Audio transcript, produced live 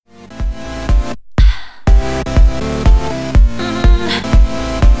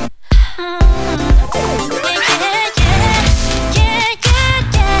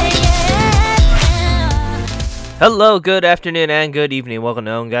Hello, good afternoon, and good evening. Welcome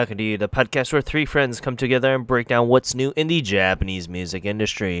to Ongakudu, the podcast where three friends come together and break down what's new in the Japanese music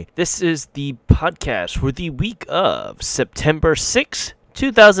industry. This is the podcast for the week of September 6th,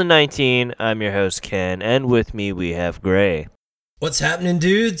 2019. I'm your host, Ken, and with me we have Gray. What's happening,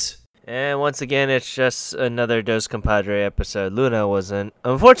 dudes? And once again, it's just another Dos Compadre episode. Luna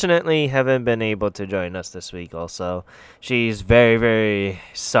unfortunately, haven't been able to join us this week also. She's very, very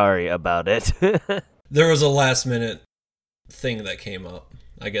sorry about it. There was a last-minute thing that came up.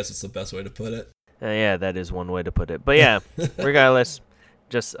 I guess it's the best way to put it. Yeah, that is one way to put it. But yeah, regardless,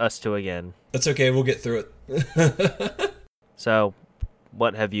 just us two again. That's okay, we'll get through it. So,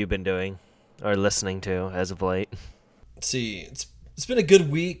 what have you been doing or listening to as of late? Let's see, it's been a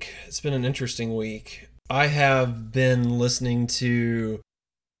good week. It's been an interesting week. I have been listening to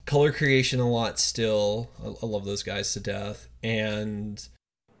Color Creation a lot still. I love those guys to death. And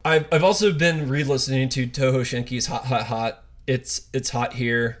I've also been re-listening to Toho Shinki's Hot Hot Hot. It's hot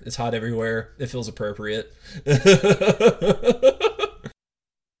here. It's hot everywhere. It feels appropriate.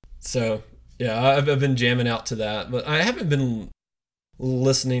 So, yeah, I've been jamming out to that. But I haven't been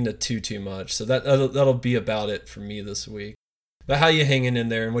listening to too much. So that'll be about it for me this week. But how you hanging in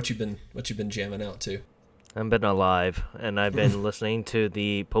there and what you been jamming out to? I've been alive, and I've been listening to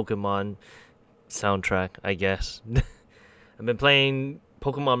the Pokemon soundtrack, I guess. I've been playing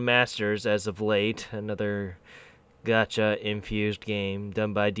Pokemon Masters as of late, another gacha-infused game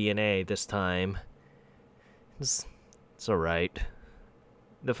done by DNA this time. It's alright.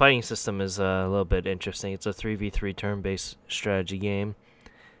 The fighting system is a little bit interesting. It's a 3v3 turn-based strategy game.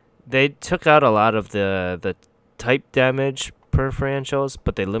 They took out a lot of the type damage preferentials,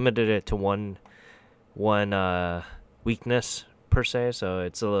 but they limited it to one weakness per se, so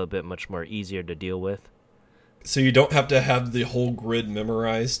it's a little bit much more easier to deal with. So you don't have to have the whole grid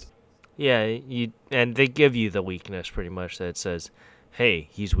memorized? Yeah, and they give you the weakness pretty much that says, hey,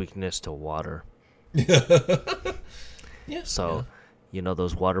 he's weakness to water. Yeah. So, you know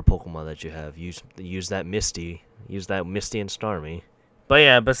those water Pokemon that you have, use that Misty. Use that Misty and Starmie. But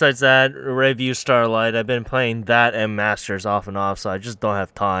yeah, besides that, Review Starlight, I've been playing that and Masters off and off, so I just don't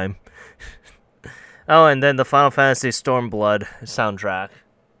have time. Oh, and then the Final Fantasy Stormblood soundtrack.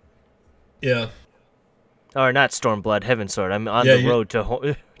 Yeah. Or not Stormblood, Heavensward. I'm on the road to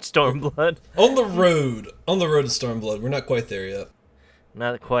Stormblood. On the road to Stormblood. We're not quite there yet.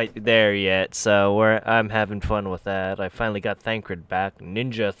 Not quite there yet, so I'm having fun with that. I finally got Thancred back,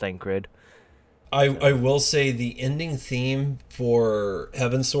 Ninja Thancred. I will say the ending theme for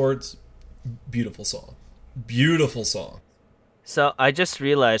Heavensward's beautiful song. Beautiful song. So I just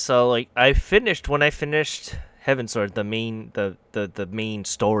realized, when I finished Heavensward, the main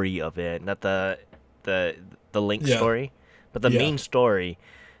story of it, not the Link story, but the main story.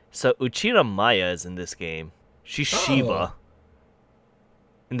 So Uchida Maya is in this game. She's Shiva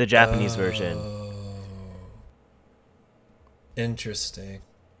in the Japanese version. Interesting.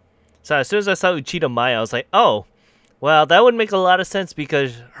 So as soon as I saw Uchida Maya, I was like, oh, well, that would make a lot of sense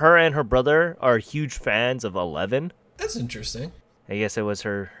because her and her brother are huge fans of 11. That's interesting. I guess it was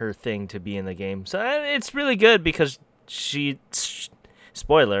her thing to be in the game. So it's really good because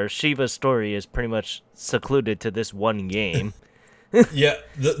spoiler, Shiva's story is pretty much secluded to this one game. Yeah,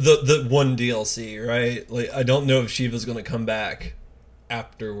 the one DLC, right? Like, I don't know if Shiva's going to come back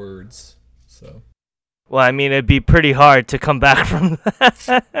afterwards, so. Well, I mean, it'd be pretty hard to come back from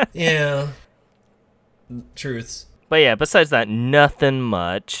that. Yeah. Truths. But yeah, besides that, nothing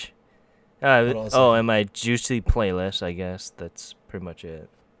much. And my juicy playlist, I guess. That's pretty much it.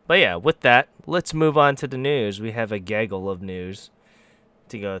 But yeah, with that, let's move on to the news. We have a gaggle of news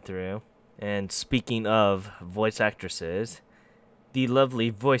to go through. And speaking of voice actresses, the lovely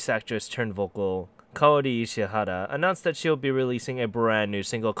voice actress turned vocal Kaori Ishihara announced that she'll be releasing a brand new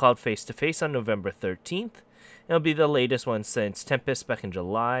single called Face to Face on November 13th. It'll be the latest one since Tempest back in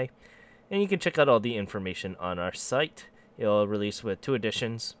July. And you can check out all the information on our site. It'll release with 2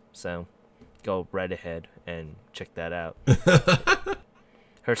 editions, so go right ahead and check that out.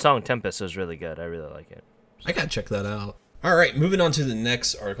 Her song Tempest was really good. I really like it. I gotta check that out. All right, moving on to the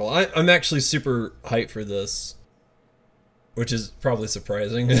next article. I'm actually super hyped for this, which is probably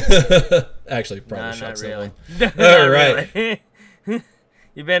surprising. Actually, probably not really. All right. Really.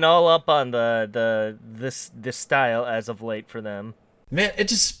 You've been all up on this style as of late for them. Man, it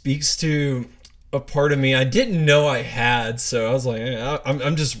just speaks to a part of me I didn't know I had, so I was like,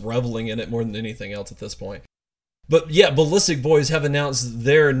 I'm just reveling in it more than anything else at this point. But yeah, Ballistic Boys have announced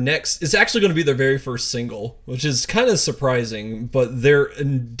their next, it's actually going to be their very first single, which is kind of surprising, but their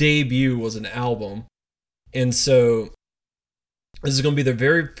debut was an album. And so This is going to be their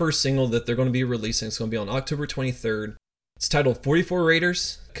very first single that they're going to be releasing. It's going to be on October 23rd. It's titled 44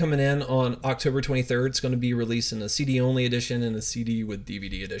 Raiders, coming in on October 23rd. It's going to be released in a CD-only edition and a CD with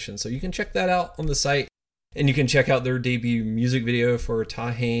DVD edition. So you can check that out on the site. And you can check out their debut music video for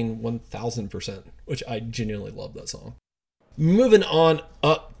Tahane 1000%, which I genuinely love that song. Moving on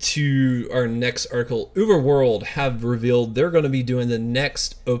up to our next article, Uberworld have revealed they're going to be doing the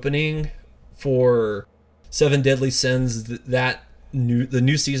next opening for Seven Deadly Sins. The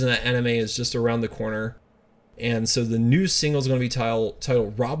new season of that anime is just around the corner. And so the new single is going to be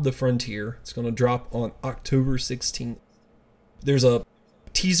titled Rob the Frontier. It's going to drop on October 16th. There's a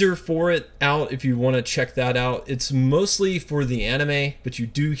teaser for it out if you want to check that out. It's mostly for the anime, but you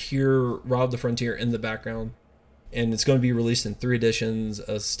do hear Rob the Frontier in the background. And it's going to be released in 3 editions,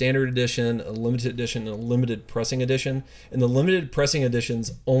 a standard edition, a limited edition, and a limited pressing edition. And the limited pressing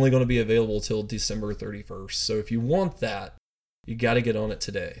edition's only going to be available till December 31st. So if you want that, you got to get on it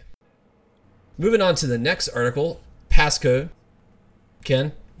today. Moving on to the next article, Passcode.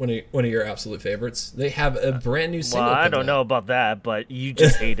 Ken, one of your absolute favorites. They have a brand new single. Well, I don't know about that, but you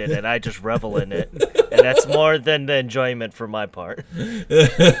just hate it, and I just revel in it. And that's more than the enjoyment for my part.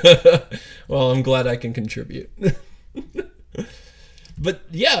 Well, I'm glad I can contribute. But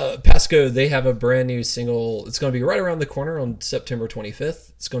yeah, Passcode, they have a brand new single. It's going to be right around the corner on September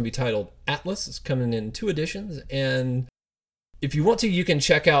 25th. It's going to be titled Atlas. It's coming in 2 editions. And if you want to, you can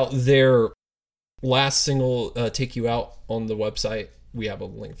check out their last single, Take You Out, on the website. We have a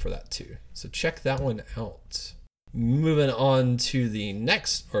link for that too. So check that one out. Moving on to the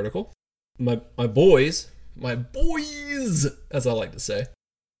next article. My boys, as I like to say.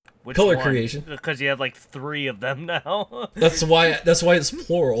 Which Color one? Creation. Because you have like 3 of them now. That's why it's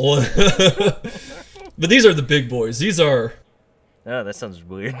plural. But these are the big boys. These are... Oh, that sounds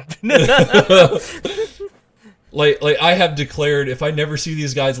weird. Like I have declared, if I never see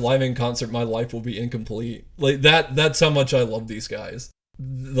these guys live in concert, my life will be incomplete. Like that's how much I love these guys.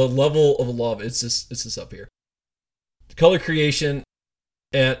 The level of love, it's just up here. Color Creation,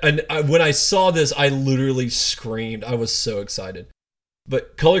 and when I saw this, I literally screamed. I was so excited.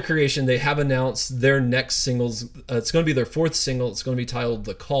 But Color Creation, they have announced their next singles. It's going to be their 4th single. It's going to be titled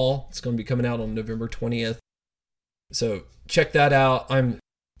The Call. It's going to be coming out on November 20th. So check that out. I'm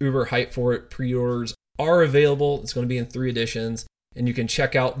uber hyped for it. Pre-orders are available. It's going to be in 3 editions. And you can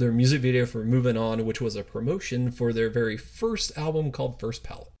check out their music video for Moving On, which was a promotion for their very first album called First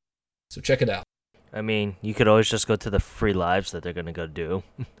Palette. So check it out. I mean, you could always just go to the free lives that they're going to go do.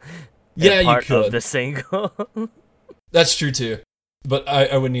 Yeah, you part could. Of the single. That's true too. But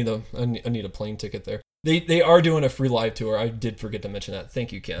I would need I need a plane ticket there. They are doing a free live tour. I did forget to mention that.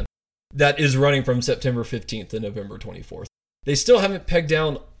 Thank you, Ken. That is running from September 15th to November 24th. They still haven't pegged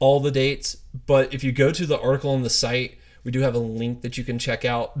down all the dates, but if you go to the article on the site, we do have a link that you can check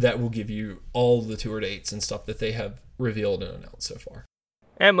out that will give you all the tour dates and stuff that they have revealed and announced so far.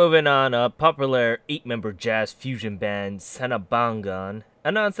 And moving on, a popular 8-member jazz fusion band, Sanabangan,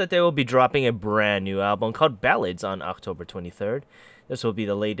 announced that they will be dropping a brand new album called Ballads on October 23rd. This will be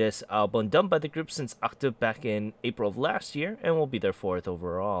the latest album done by the group since Octave back in April of last year, and will be their 4th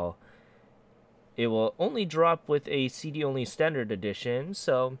overall. It will only drop with a CD-only standard edition,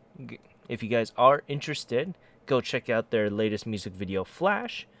 so if you guys are interested, go check out their latest music video,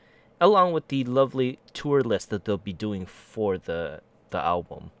 Flash, along with the lovely tour list that they'll be doing for the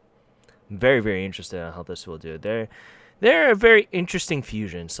album. I'm very, very interested in how this will do. They're a very interesting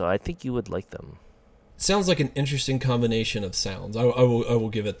fusion, so I think you would like them. Sounds like an interesting combination of sounds. I will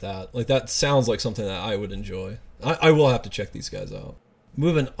give it that. Like, that sounds like something that I would enjoy. I will have to check these guys out.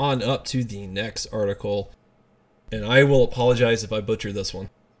 Moving on up to the next article, and I will apologize if I butcher this one.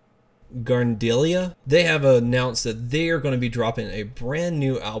 Garndelia, they have announced that they are going to be dropping a brand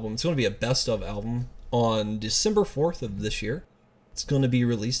new album. It's going to be a best of album on December 4th of this year. It's going to be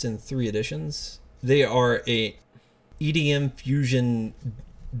released in 3 editions. They are a EDM fusion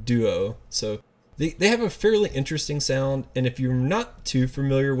duo, so they have a fairly interesting sound, and if you're not too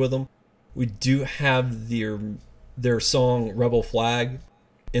familiar with them, we do have their song Rebel Flag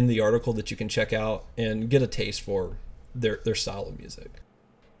in the article that you can check out and get a taste for their style of music.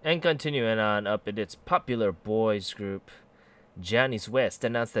 And continuing on up in its popular boys group, Johnny's West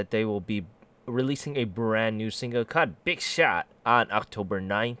announced that they will be releasing a brand new single called Big Shot on October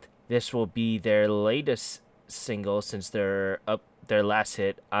 9th. This will be their latest single since their last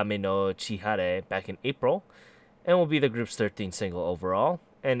hit, Ame no Chihare, back in April, and will be the group's 13th single overall.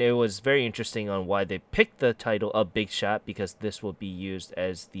 And it was very interesting on why they picked the title of Big Shot, because this will be used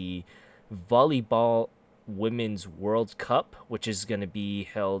as the volleyball Women's World Cup, which is going to be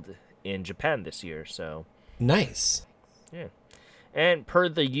held in Japan this year. So nice. Yeah. And per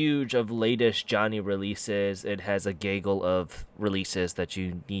the huge of latest Johnny releases, it has a gaggle of releases that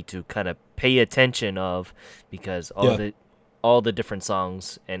you need to kind of pay attention of, because all the different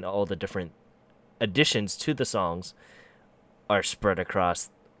songs and all the different additions to the songs are spread across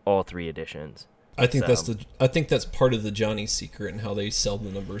all 3 editions. I think that's part of the Johnny secret and how they sell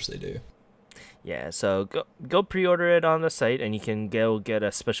the numbers they do. Yeah, so go pre-order it on the site, and you can go get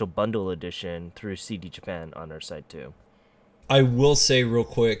a special bundle edition through CD Japan on our site too. I will say real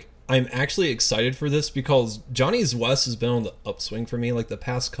quick, I'm actually excited for this because Johnny's West has been on the upswing for me. Like the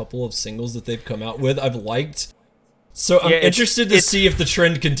past couple of singles that they've come out with, I've liked. So I'm interested to see if the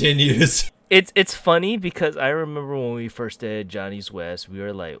trend continues. It's funny because I remember when we first did Johnny's West, we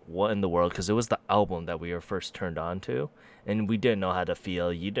were like, what in the world? Because it was the album that we were first turned on to, and we didn't know how to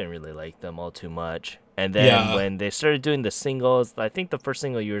feel. You didn't really like them all too much. And then when they started doing the singles, I think the first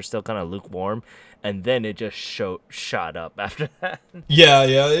single you were still kind of lukewarm, and then it just shot up after that.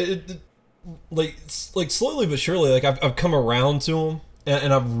 Yeah. Like slowly but surely, like I've come around to them,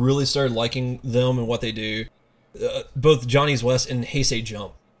 and I've really started liking them and what they do. Both Johnny's West and Heisei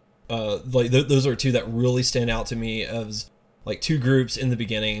Jump. Those are 2 that really stand out to me as like 2 groups in the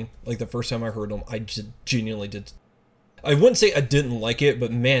beginning. Like the first time I heard them, I just genuinely did. I wouldn't say I didn't like it,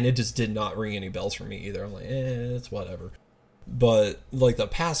 but man, it just did not ring any bells for me either. I'm like, it's whatever. But like the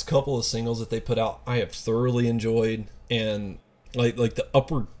past couple of singles that they put out, I have thoroughly enjoyed, and like the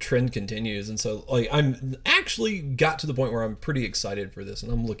upward trend continues. And so like I'm actually got to the point where I'm pretty excited for this,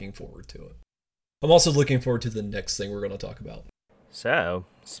 and I'm looking forward to it. I'm also looking forward to the next thing we're going to talk about. So,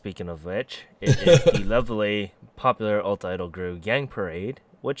 speaking of which, it is the lovely, popular alt-idol group Yang Parade,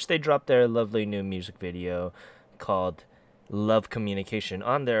 which they dropped their lovely new music video called Love Communication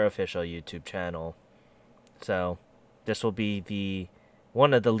on their official YouTube channel. So, this will be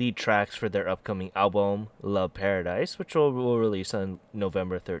one of the lead tracks for their upcoming album, Love Paradise, which will release on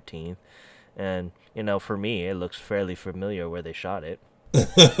November 13th. And, for me, it looks fairly familiar where they shot it.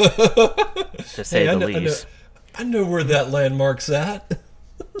 To say the least. I know where that landmark's at.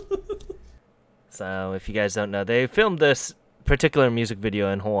 So, if you guys don't know, they filmed this particular music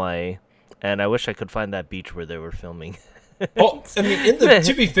video in Hawaii, and I wish I could find that beach where they were filming. Oh, I mean,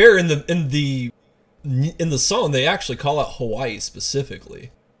 to be fair, in the song, they actually call out Hawaii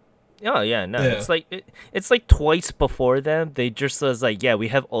specifically. Oh yeah, no, yeah. It's like twice before them. They just says like, yeah, we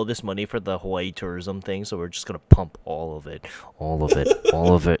have all this money for the Hawaii tourism thing, so we're just gonna pump all of it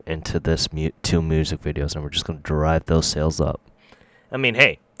into this 2 music videos, and we're just gonna drive those sales up. I mean,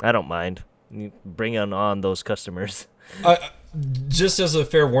 hey, I don't mind. Bring on those customers. Just as a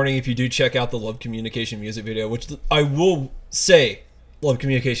fair warning, if you do check out the Love Communication music video, which I will say, Love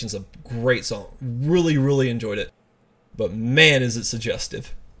Communication's a great song. Really, really enjoyed it. But man, is it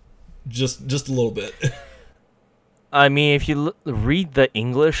suggestive. Just a little bit. I mean, if you read the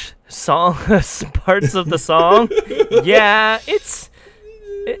English song parts of the song, yeah, it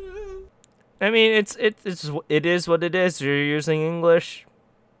is what it is. You're using English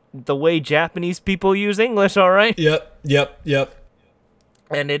the way Japanese people use English, all right? Yep.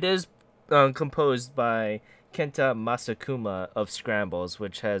 And it is composed by Kenta Masakuma of Scrambles,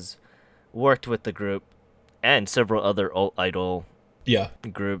 which has worked with the group and several other alt-idol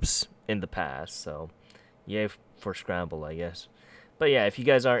groups in the past, so yay for Scramble, I guess. But yeah, if you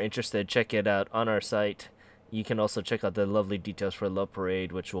guys are interested, check it out on our site. You can also check out the lovely details for Love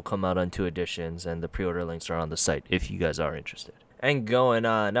Parade, which will come out on 2 editions, and the pre-order links are on the site if you guys are interested. And going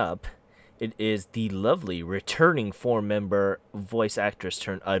on up, it is the lovely returning 4-member voice actress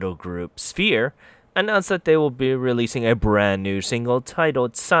turned idol group Sphere announced that they will be releasing a brand new single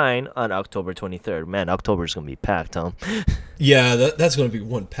titled Sign on October 23rd. Man, October's going to be packed, huh? Yeah, that's going to be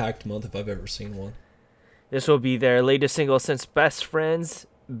one packed month if I've ever seen one. This will be their latest single since Best Friends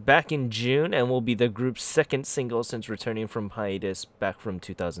back in June, and will be the group's 2nd single since returning from hiatus back from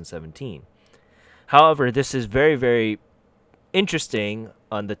 2017. However, this is very, very interesting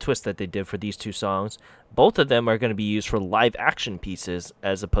on the twist that they did for these 2 songs. Both of them are going to be used for live action pieces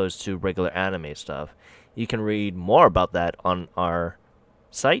as opposed to regular anime stuff. You can read more about that on our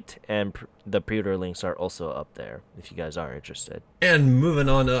site, and the pre-order links are also up there if you guys are interested. And moving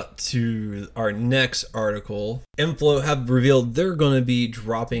on up to our next article, Inflow have revealed they're going to be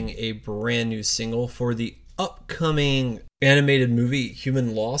dropping a brand new single for the upcoming animated movie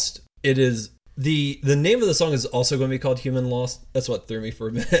Human Lost. It is the name of the song is also going to be called Human Lost. That's what threw me for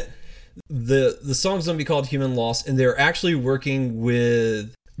a minute. The song's going to be called Human Lost, and they're actually working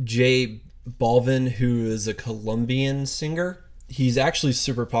with J Balvin, who is a Colombian singer. He's actually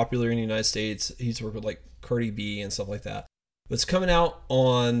super popular in the United States. He's worked with like Cardi B and stuff like that. It's coming out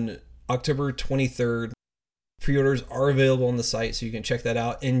on October 23rd. Pre-orders are available on the site, so you can check that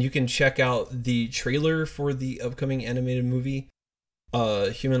out. And you can check out the trailer for the upcoming animated movie,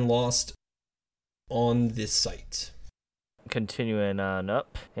 Human Lost, on this site. Continuing on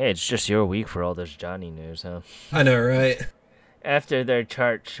up. Hey, it's just your week for all this Johnny news, huh? I know, right? After their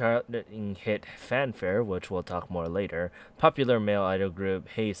chart-charting hit Fanfare, which we'll talk more later, popular male idol group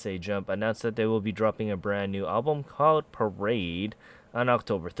Hey Say Jump announced that they will be dropping a brand new album called Parade on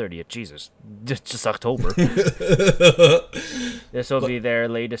October 30th. Jesus, just October. This will be their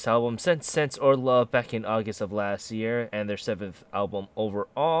latest album since Sense or Love back in August of last year, and their 7th album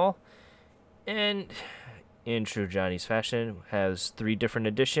overall. And in true Johnny's fashion, has 3 different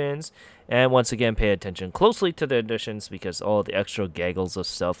editions. And once again, pay attention closely to the editions because all the extra gaggles of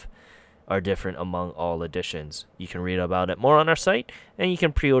stuff are different among all editions. You can read about it more on our site, and you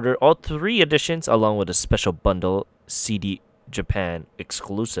can pre-order all 3 editions along with a special bundle CD Japan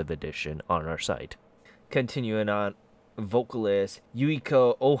exclusive edition on our site. Continuing on, vocalist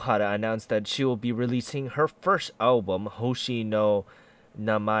Yuiko Ohara announced that she will be releasing her first album, Hoshi no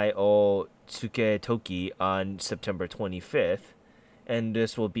Namae o Tsuketoki, on September 25th, and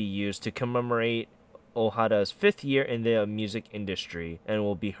this will be used to commemorate Ohara's 5th year in the music industry and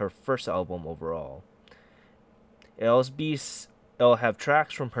will be her first album overall. It'll have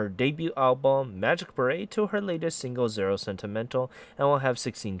tracks from her debut album, Magic Parade, to her latest single, Zero Sentimental, and will have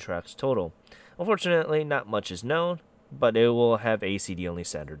 16 tracks total. Unfortunately, not much is known, but it will have a CD-only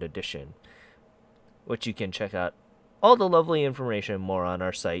standard edition, which you can check out all the lovely information more on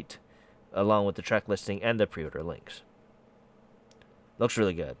our site, along with the track listing and the pre-order links. Looks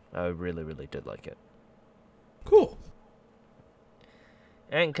really good. I really, really did like it. Cool.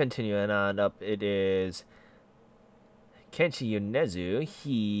 And continuing on up, it is Kenshi Yonezu.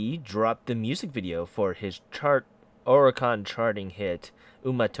 He dropped the music video for his Oricon charting hit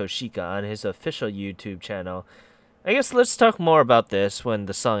Uma Toshika on his official YouTube channel. I guess let's talk more about this when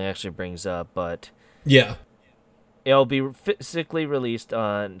the song actually brings up, but yeah, it'll be physically released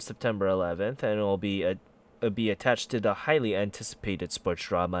on September 11th, and it'll be attached to the highly anticipated sports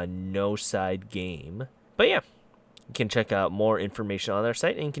drama No Side Game. But yeah, you can check out more information on our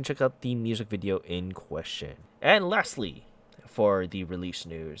site, and you can check out the music video in question. And lastly, for the release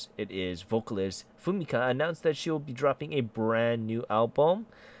news, it is vocalist Fumika announced that she will be dropping a brand new album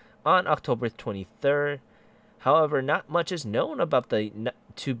on October 23rd. However, not much is known about the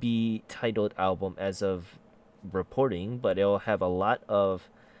to-be-titled album as of reporting, but it will have a lot of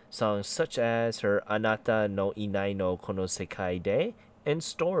songs such as her Anata no Inai no Kono Sekai De and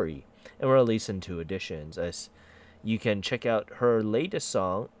Story, and will release in 2 editions. As you can check out her latest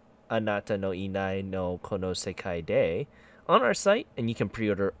song, Anata no Inai no Kono Sekai De, on our site, and you can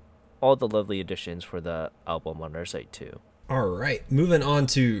pre-order all the lovely editions for the album on our site too. All right, moving on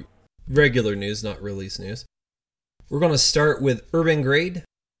to regular news, not release news. We're going to start with Urban Grade.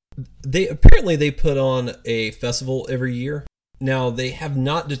 They put on a festival every year. Now, they have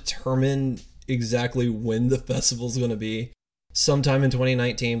not determined exactly when the festival is going to be. Sometime in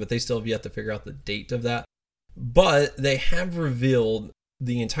 2019, but they still have yet to figure out the date of that. But they have revealed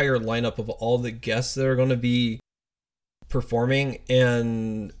the entire lineup of all the guests that are going to be performing,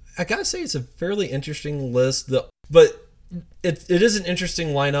 and I gotta say it's a fairly interesting list. But it is an interesting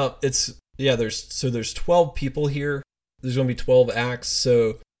lineup. There's 12 people here. There's going to be 12 acts.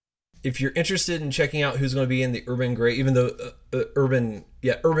 So if you're interested in checking out who's going to be in the Urban Grade, even though Urban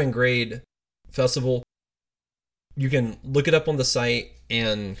Grade Festival, you can look it up on the site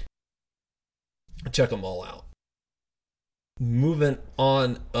and check them all out. Moving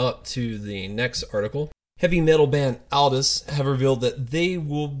on up to the next article. Heavy metal band Aldous have revealed that they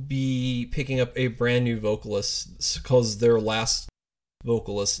will be picking up a brand new vocalist because their last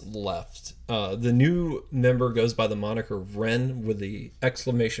vocalist left. The new member goes by the moniker Ren with the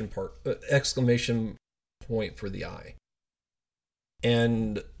exclamation point for the I.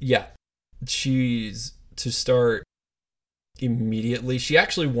 And yeah, she's to start immediately. She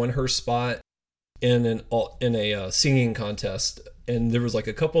actually won her spot in a singing contest, and there was like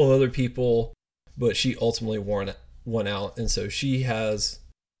a couple of other people, but she ultimately won out, and so she has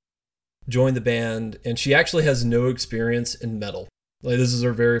joined the band, and she actually has no experience in metal. Like, this is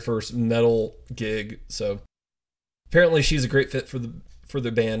her very first metal gig, so apparently she's a great fit for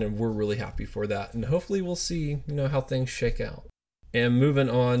the band, and we're really happy for that, and hopefully we'll see how things shake out. And moving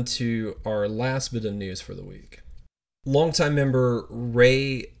on to our last bit of news for the week. Longtime member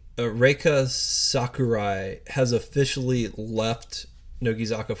Reika Sakurai has officially left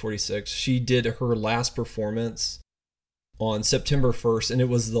Nogizaka 46. She did her last performance on September 1st, and it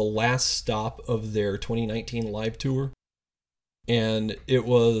was the last stop of their 2019 live tour. And it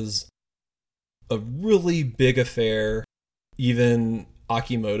was a really big affair. Even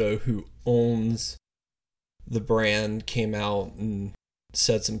Akimoto, who owns the brand, came out and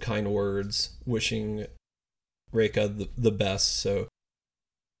said some kind words wishing Reika the best. So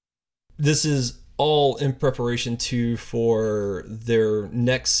this is all in preparation for their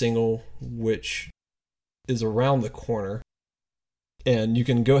next single, which is around the corner. And you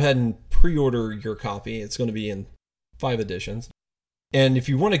can go ahead and pre-order your copy. It's going to be in 5 editions. And if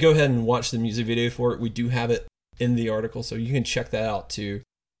you want to go ahead and watch the music video for it, we do have it in the article, so you can check that out too.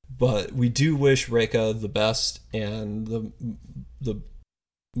 But we do wish Reika the best and the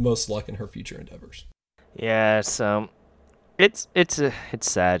most luck in her future endeavors. Yeah, so it's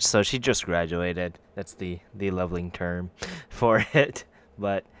sad. So she just graduated. That's the leveling term for it.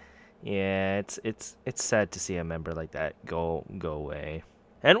 But yeah, it's sad to see a member like that go away.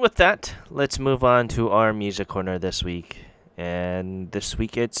 And with that, let's move on to our music corner this week. And this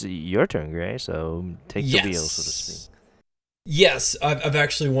week it's your turn, Gray. So take the wheel, so to speak. Yes, I've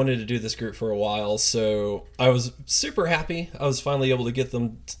actually wanted to do this group for a while, so I was super happy. I was finally able to get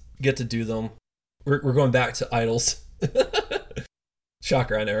to do them. We're going back to idols.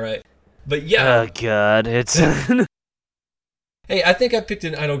 Shocker, I know, right? But yeah. Oh God, it's. Hey, I think I picked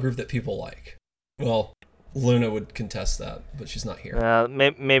an idol group that people like. Well, Luna would contest that, but she's not here.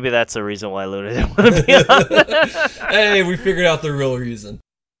 Maybe that's the reason why Luna didn't want to be on. Hey, we figured out the real reason.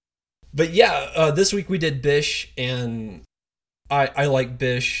 But yeah, this week we did Bish, and I like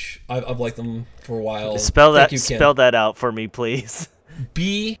Bish. I've liked them for a while. Spell that out for me, please.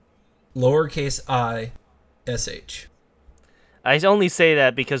 B, lowercase I, S-H. I only say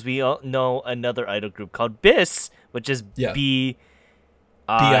that because we all know another idol group called BIS, which is B-I-S.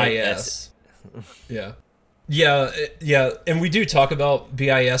 B-I-S. Yeah. Yeah, and we do talk about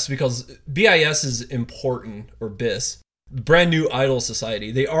BIS because BIS is important, or BIS, Brand New Idol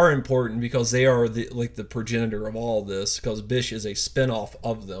Society. They are important because they are the progenitor of all this, because Bish is a spinoff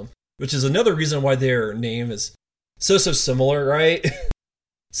of them, which is another reason why their name is so similar, right?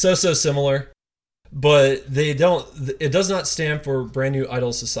 so similar. But it does not stand for Brand New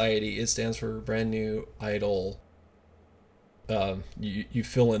Idol Society. It stands for Brand New Idol. You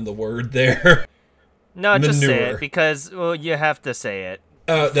fill in the word there. No, just say it, because you have to say it.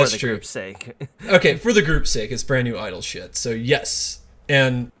 That's for the true. group's sake. Okay, for the group's sake, it's Brand New Idol shit. So yes,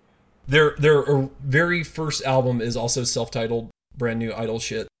 and their very first album is also self-titled Brand New Idol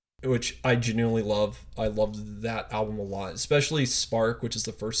shit, which I genuinely love. I loved that album a lot, especially Spark, which is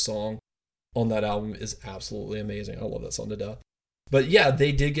the first song on that album, is absolutely amazing. I love that song to death. But yeah,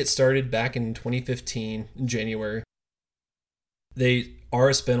 they did get started back in 2015 in January. They are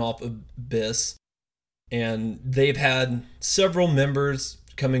a spinoff of BIS. And they've had several members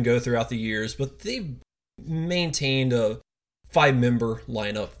come and go throughout the years, but they've maintained a 5-member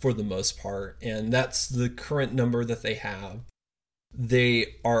lineup for the most part, and that's the current number that they have.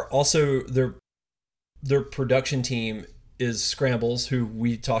 They are also their production team is Scrambles, who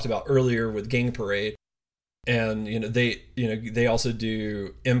we talked about earlier with Gang Parade, and they also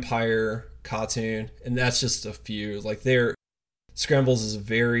do Empire, Cartoon, and that's just a few. Like Scrambles is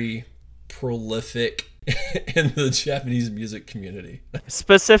very prolific in the Japanese music community.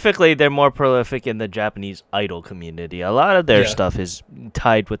 Specifically, they're more prolific in the Japanese idol community. A lot of their stuff is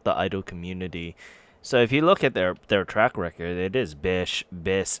tied with the idol community. So if you look at their track record, it is Bish,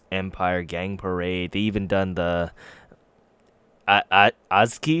 BIS, Empire, Gang Parade. They even done the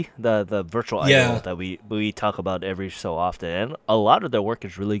Azuki, the virtual idol that we talk about every so often. And a lot of their work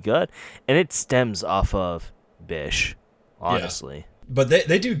is really good, and it stems off of Bish, honestly. Yeah. But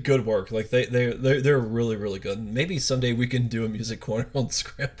they do good work. Like they're really, really good. Maybe someday we can do a music corner on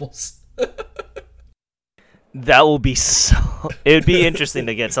Scrambles. That will be it would be interesting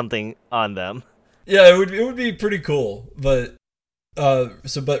to get something on them. Yeah, it would be pretty cool. But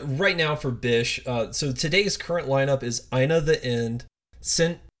but right now for Bish, so today's current lineup is Aina the End,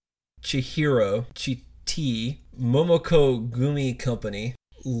 Sent Chihiro, Chiti, Momoko Gumi Company,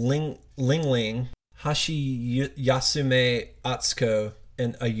 Ling Ling, Hashi Yasume Atsuko,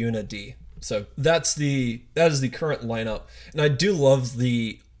 and Ayuna D. So that is the current lineup, and I do love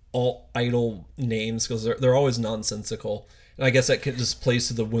the alt idol names because they're always nonsensical, and I guess that just plays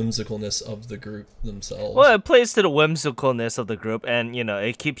to the whimsicalness of the group themselves. Well, it plays to the whimsicalness of the group, and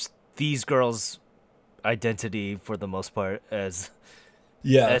it keeps these girls' identity for the most part as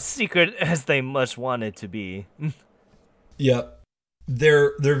secret as they much want it to be. Yep,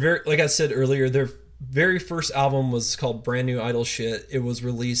 they're very, like I said earlier, their very first album was called Brand New Idol Shit. It was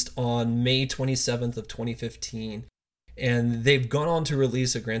released on May 27th of 2015. and they've gone on to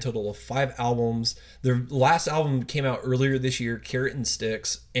release a grand total of 5 albums. Their last album came out earlier this year, Carrot and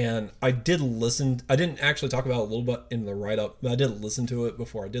Sticks, and I didn't actually talk about it a little bit in the write-up, but I did listen to it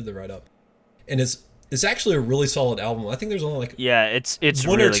before I did the write-up. And it's actually a really solid album. I think there's only like it's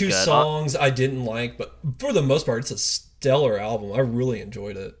one really or two good. songs I didn't like, but for the most part, it's a stellar album. I really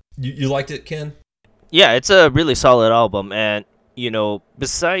enjoyed it. You liked it, Ken? Yeah, it's a really solid album, and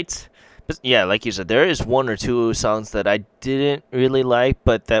besides, like you said, there is one or two songs that I didn't really like,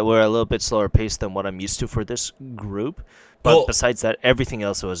 but that were a little bit slower paced than what I'm used to for this group. But besides that, everything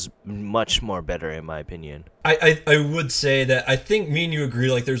else was much more better, in my opinion. I would say that I think me and you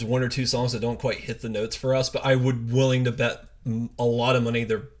agree, like there's one or two songs that don't quite hit the notes for us, but I would willing to bet a lot of money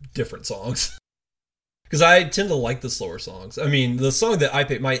they're different songs. Because I tend to like the slower songs. I mean, the song that I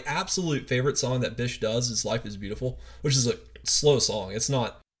picked, my absolute favorite song that Bish does is Life is Beautiful, which is a slow song. It's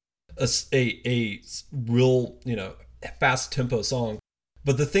not a real, fast tempo song.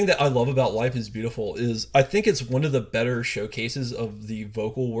 But the thing that I love about Life is Beautiful is I think it's one of the better showcases of the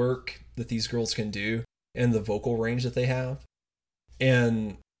vocal work that these girls can do and the vocal range that they have.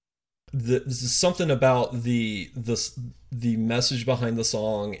 And there's something about the message behind the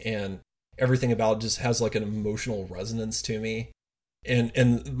song and everything about it just has like an emotional resonance to me.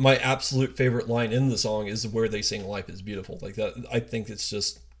 And my absolute favorite line in the song is where they sing Life is Beautiful. Like that, I think it's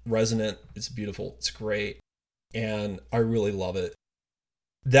just resonant, it's beautiful, it's great, and I really love it.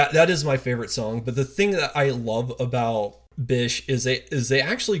 That is my favorite song. But the thing that I love about Bish is they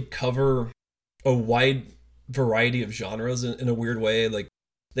actually cover a wide variety of genres in a weird way. Like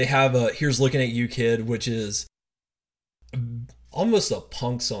they have Here's Looking at You Kid, which is almost a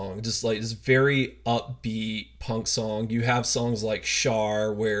punk song, just like this very upbeat punk song. You have songs like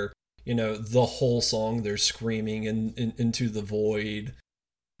Shar, where the whole song they're screaming into the void,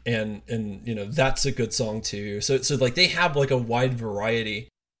 and that's a good song too. So like they have like a wide variety,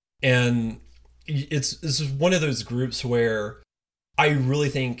 and it's one of those groups where I really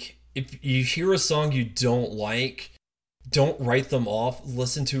think if you hear a song you don't like, don't write them off.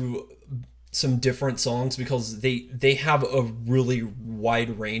 Listen to some different songs, because they have a really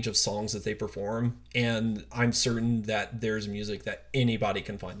wide range of songs that they perform, and I'm certain that there's music that anybody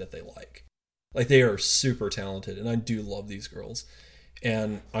can find that they like. Like they are super talented, and I do love these girls.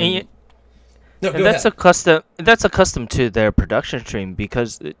 And that's a custom to their production stream,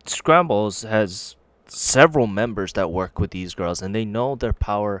 because Scrambles has several members that work with these girls, and they know their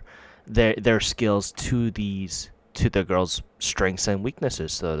power, their skills to the girls' strengths and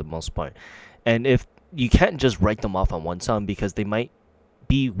weaknesses for the most part. And if you can't just write them off on one song, because they might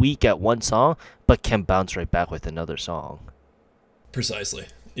be weak at one song but can bounce right back with another song. Precisely.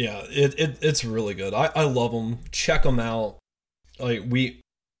 Yeah, it's really good. I love them. Check them out.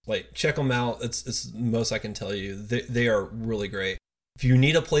 Check them out. It's the most I can tell you. They are really great. If you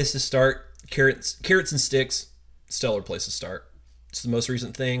need a place to start, Carrots and Sticks, stellar place to start. It's the most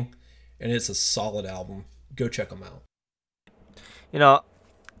recent thing, and it's a solid album. Go check them out.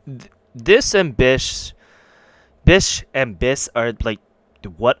 This and Bish and Biss are like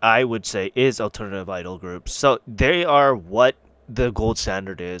what I would say is alternative idol groups. So they are what the gold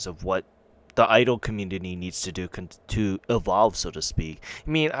standard is of what the idol community needs to do to evolve, so to speak. I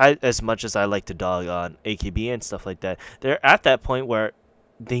mean, as much as I like to dog on AKB and stuff like that, they're at that point where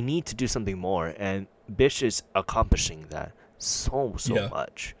they need to do something more, and Bish is accomplishing that so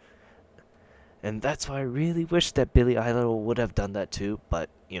much. And that's why I really wish that Billy Idol would have done that too,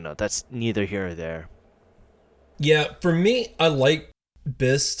 but that's neither here or there. Yeah, for me, I like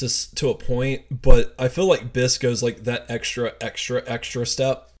Biss to a point, but I feel like Biss goes like that extra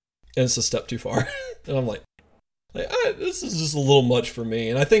step, and it's a step too far. And I'm like this is just a little much for me.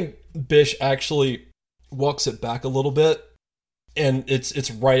 And I think Bish actually walks it back a little bit, and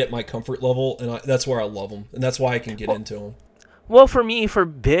it's right at my comfort level, and that's where I love him, and that's why I can get into him. Well, for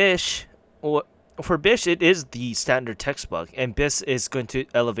Bish, it is the standard textbook, and Biss is going to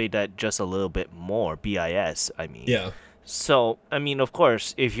elevate that just a little bit more. BIS, I mean. Yeah. So, I mean, of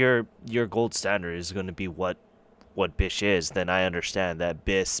course, if your gold standard is going to be what Bish is, then I understand that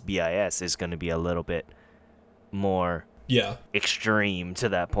BIS is going to be a little bit more extreme to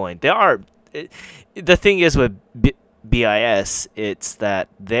that point. The thing is with BIS, it's that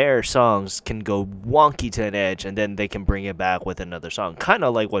their songs can go wonky to an edge, and then they can bring it back with another song, kind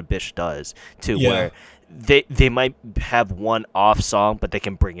of like what Bish does too, where they might have one off song, but they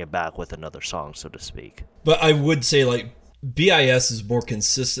can bring it back with another song, so to speak. But I would say like BIS is more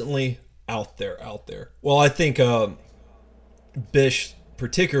consistently out there. Well, I think Bish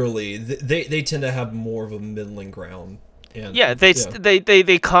particularly, they tend to have more of a middling ground And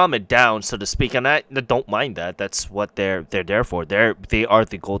they calm it down, so to speak, and I don't mind that. That's what they're there for. They are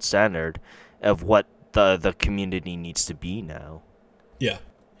the gold standard of what the community needs to be now. Yeah.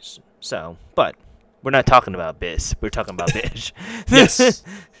 So, but we're not talking about Bish. We're talking about Bish. Yes.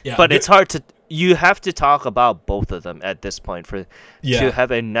 Yeah. But it's hard to. You have to talk about both of them at this point to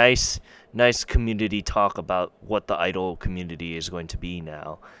have a nice community talk about what the idol community is going to be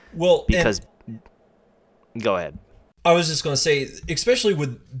now. Well, because go ahead. I was just going to say, especially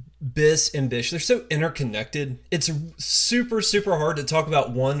with Bish and Bish, they're so interconnected. It's super, super hard to talk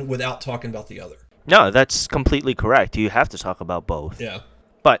about one without talking about the other. No, that's completely correct. You have to talk about both. Yeah.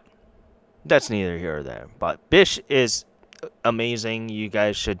 But that's neither here or there. But Bish is amazing. You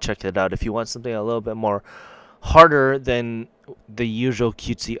guys should check it out if you want something a little bit more harder than the usual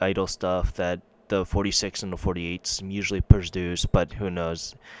cutesy idol stuff that the 46 and the 48s usually produce. But who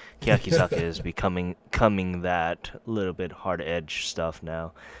knows? Kiyakizaka is coming that little bit hard edge stuff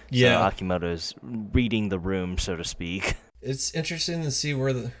now. Yeah. So Akimoto is reading the room, so to speak. It's interesting to see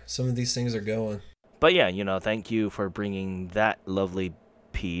where some of these things are going. But yeah, thank you for bringing that lovely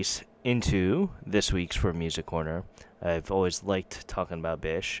piece into this week's For Music Corner. I've always liked talking about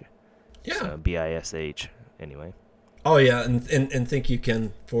Bish. Yeah. So Bish, anyway. Oh yeah, and thank you,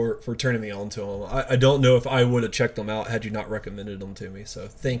 Ken, for turning me on to them. I don't know if I would have checked them out had you not recommended them to me. So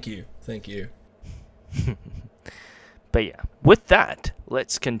thank you. But yeah, with that,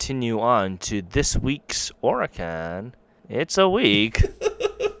 let's continue on to this week's Oricon. It's a week.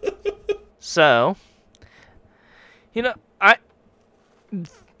 So,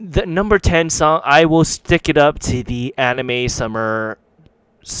 the number 10 song, I will stick it up to the Anime Summer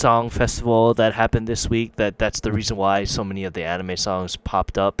Song Festival that happened this week. That's the reason why so many of the anime songs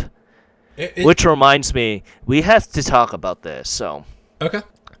popped up. Which reminds me, we have to talk about this. So, okay.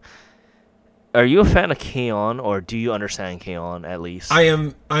 Are you a fan of K-On, or do you understand K-On at least? I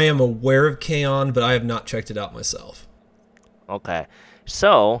am aware of K-On, but I have not checked it out myself. Okay.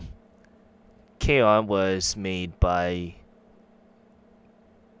 So, K-On was made by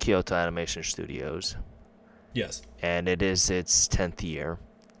Kyoto Animation Studios. Yes. And it is its 10th year.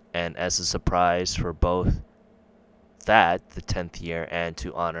 And as a surprise for both the 10th year, and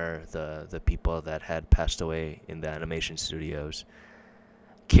to honor the people that had passed away in the animation studios,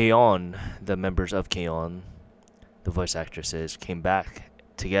 K-On, the members of K-On, the voice actresses, came back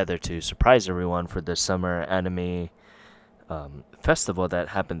together to surprise everyone for the summer anime festival that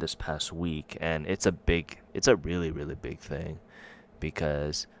happened this past week. And it's a really, really big thing,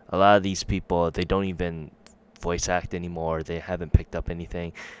 because a lot of these people, they don't even voice act anymore. They haven't picked up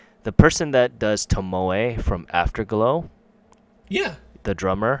anything. The person that does Tomoe from Afterglow, the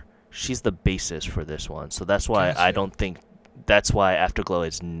drummer, she's the bassist for this one. So that's why I don't think that's why Afterglow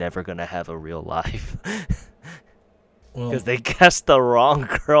is never gonna have a real life, because they cast the wrong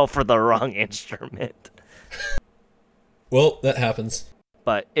girl for the wrong instrument. Well, that happens.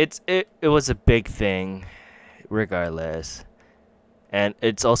 But it was a big thing, regardless, and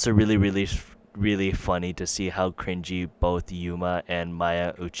it's also really, really, really funny to see how cringy both Yuma and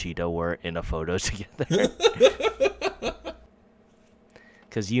Maya Uchida were in a photo together.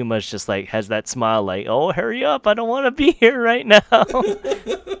 Because Yuma's just like, has that smile like, oh, hurry up, I don't want to be here right now.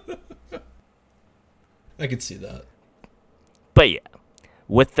 I could see that. But yeah,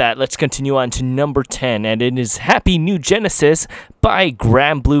 with that, let's continue on to number 10, and it is Happy New Genesis by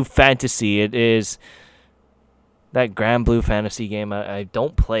Granblue Fantasy. It is that Granblue Fantasy game. I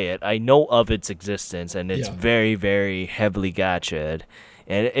don't play it. I know of its existence, and it's very, very heavily gachaed.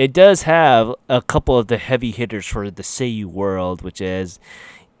 And it does have a couple of the heavy hitters for the Seiyu world, which is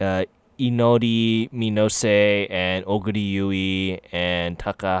Inori Minose and Oguri Yui and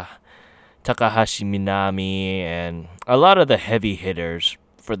Takahashi Minami, and a lot of the heavy hitters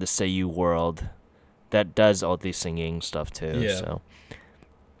for the Seiyu world that does all the singing stuff too. Yeah. So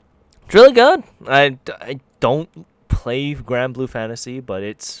it's really good. I don't play Granblue Fantasy, but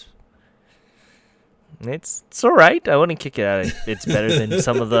it's all right. I wouldn't kick it out. It's better than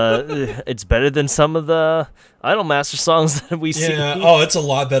some of the Idolmaster songs that we see. Yeah. Oh, it's a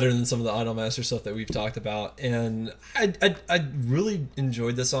lot better than some of the Idolmaster stuff that we've talked about. And I really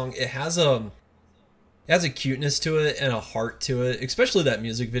enjoyed the song. It has a cuteness to it and a heart to it, especially that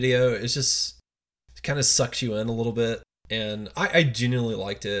music video. It kind of sucks you in a little bit. And I genuinely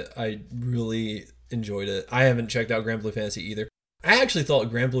liked it. I really enjoyed it. I haven't checked out Granblue Fantasy either. I actually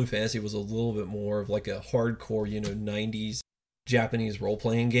thought Granblue Fantasy was a little bit more of like a hardcore, 90s Japanese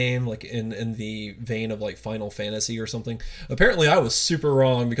role-playing game, like in the vein of like Final Fantasy or something. Apparently I was super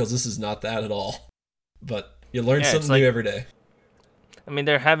wrong, because this is not that at all. But you learn something new every day. I mean,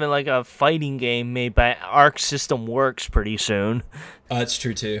 they're having like a fighting game made by Arc System Works pretty soon. That's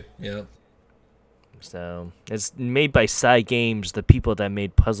true too. Yeah. So it's made by Cygames, the people that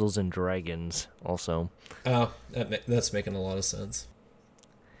made Puzzles and Dragons, also. Oh, that's making a lot of sense.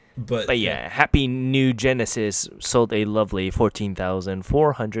 But yeah, Happy New Genesis sold a lovely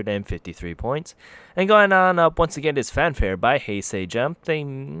 14,453 points. And going on up once again is Fanfare by Heisei Jump. They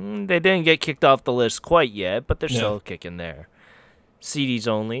didn't get kicked off the list quite yet, but they're still kicking there. CDs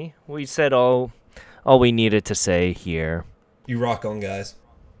only. We said all we needed to say here. You rock on, guys.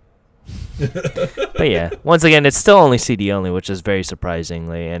 But yeah, once again, it's still only CD only, which is very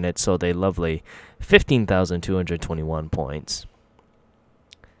surprisingly, and it sold a lovely 15,221 points.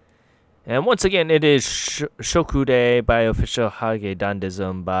 And once again, it is Shokude by Official Hage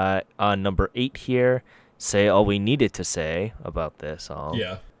Dandism by number 8 here. Say all we needed to say about this song.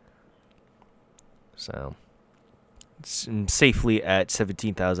 Yeah. So, safely at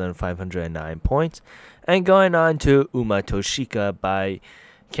 17,509 points. And going on to Uma Toshika by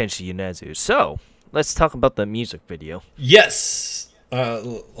Kenshi Yonezu. So, let's talk about the music video. Yes!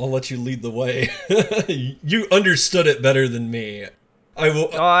 I'll let you lead the way. You understood it better than me.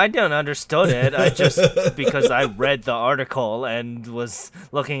 I don't understood it. I just because I read the article and was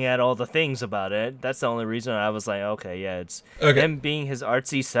looking at all the things about it. That's the only reason I was like, okay, yeah, it's him being his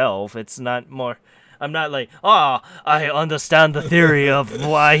artsy self. It's not more. I'm not like, I understand the theory of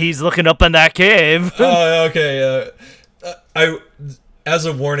why he's looking up in that cave. Oh, okay. As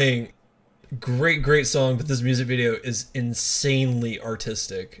a warning, great song, but this music video is insanely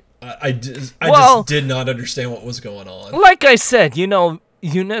artistic. I just did not understand what was going on. Like I said, Yonezu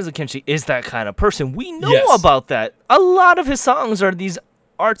Kenshi is that kind of person. We know about that. A lot of his songs are these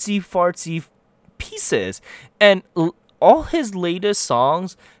artsy-fartsy pieces. And all his latest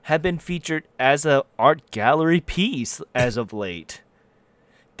songs have been featured as an art gallery piece as of late.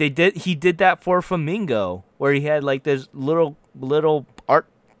 He did that for Flamingo, where he had like this little art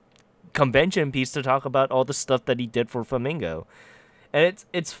convention piece to talk about all the stuff that he did for Flamingo. And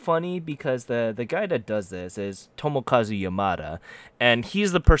it's funny because the guy that does this is Tomokazu Yamada, and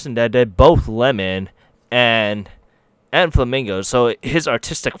he's the person that did both Lemon and Flamingo. So his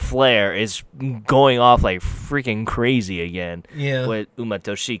artistic flair is going off like freaking crazy again with Uma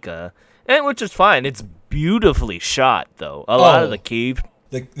Toshika, and which is fine. It's beautifully shot though. A lot of the cave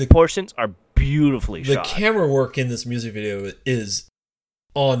portions are beautifully shot. The camera work in this music video is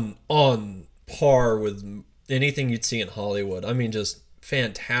on par with anything you'd see in Hollywood. I mean, just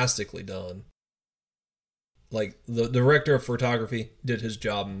fantastically done. Like, the director of photography did his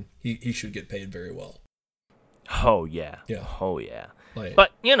job, and he should get paid very well. Oh yeah. Yeah. Oh yeah. Like,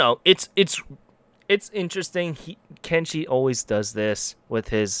 but it's interesting. Kenshi always does this with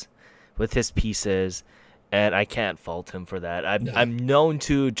his pieces, and I can't fault him for that. I'm known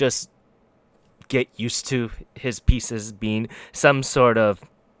to just get used to his pieces being some sort of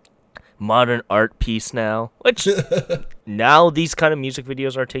modern art piece now, which now these kind of music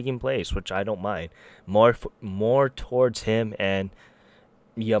videos are taking place, which I don't mind. More towards him and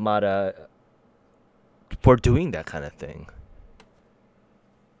Yamada for doing that kind of thing.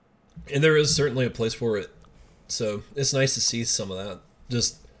 And there is certainly a place for it. So it's nice to see some of that.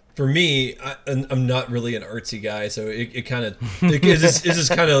 Just for me, I'm not really an artsy guy, so it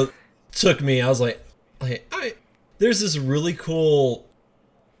just kind of took me. I was like, there's this really cool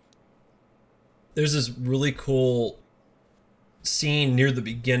scene near the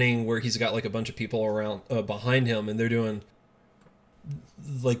beginning where he's got like a bunch of people around behind him, and they're doing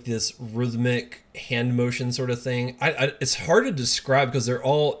like this rhythmic hand motion sort of thing. It's hard to describe because they're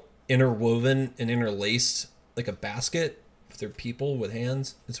all interwoven and interlaced like a basket, but they're people with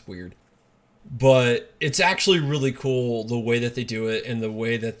hands. It's weird, but it's actually really cool the way that they do it and the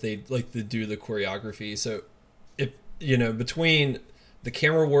way that they do the choreography. So if between the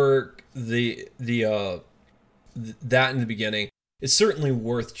camera work, that in the beginning, it's certainly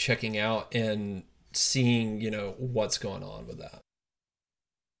worth checking out and seeing what's going on with that.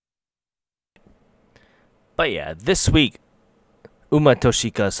 But yeah, this week Uma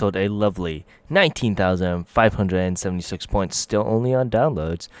Toshika sold a lovely 19,576 points, still only on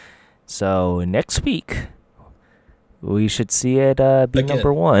downloads. So next week we should see it be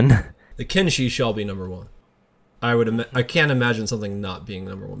number one. The Kenshi shall be number one. I can't imagine something not being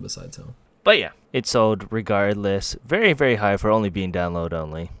number one besides him. But yeah, it sold regardless. Very, very high for only being download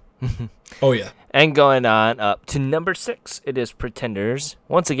only. Oh yeah. And going on up to number 6, it is Pretenders.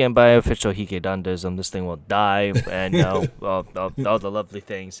 Once again by Official Hige Dandism. This thing will die and all the lovely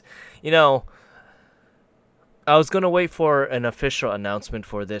things. I was going to wait for an official announcement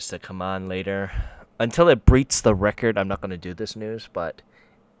for this to come on later. until it breaks the record, I'm not going to do this news, but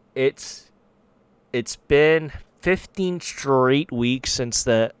it's been 15 straight weeks since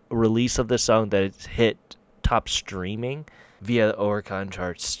the release of the song that it's hit top streaming via the Oricon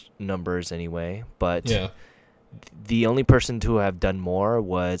charts numbers anyway. But the only person to have done more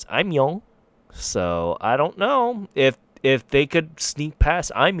was Aimyon. So I don't know if they could sneak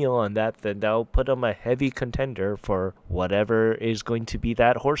past Aimyon on that, then that'll put them a heavy contender for whatever is going to be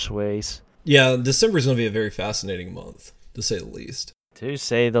that horse race. Yeah, December is going to be a very fascinating month, to say the least. To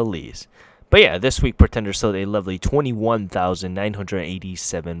say the least. But yeah, this week Pretender sold a lovely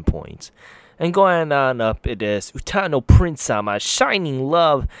 21,987 points. And going on up, it is Utano Prince-sama Shining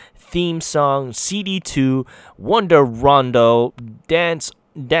Love theme song CD2 Wonder Rondo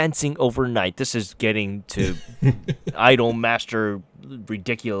Dancing Overnight. This is getting to Idol Master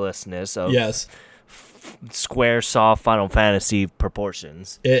ridiculousness of square soft Final Fantasy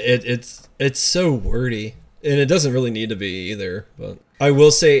proportions. It's so wordy, and it doesn't really need to be either. But I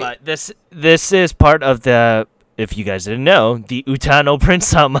will say, but this is part of the, if you guys didn't know, the Utano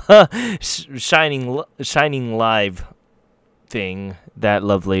Prince-sama Shining Live thing. That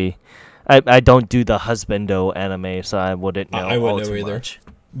lovely. I don't do the Husbando anime, so I wouldn't know. I wouldn't know either. Much.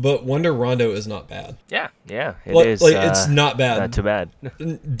 But Wonder Rondo is not bad. Yeah, it is. It's not bad. Not too bad.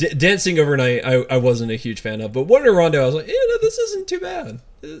 Dancing Overnight, I wasn't a huge fan of. But Wonder Rondo, I was like, no, this isn't too bad.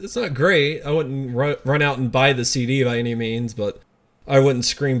 It's not great. I wouldn't run out and buy the CD by any means, but I wouldn't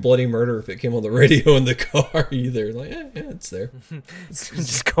scream bloody murder if it came on the radio in the car either. Like, it's there.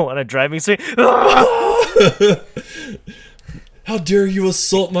 Just go on a driving scene. How dare you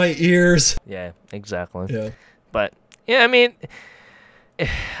assault my ears? Yeah, exactly. Yeah. But, yeah, I mean,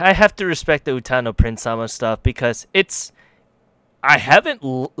 I have to respect the Utano Prince-sama stuff because I haven't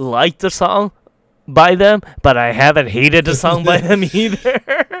liked the song by them, but I haven't hated the song by them either.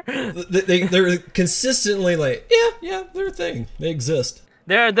 They're consistently like, yeah, they're a thing. They exist.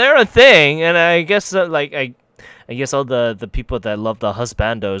 They're a thing, and I guess I guess all the people that love the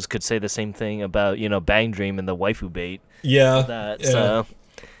husbandos could say the same thing about, Bang Dream and the waifu bait. Yeah. So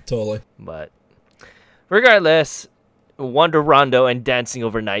totally. But regardless, Wonder Rondo and Dancing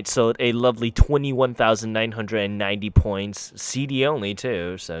Overnight sold a lovely 21,990 points. CD only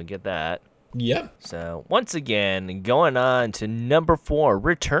too, so get that. Yep. So once again, going on to number 4,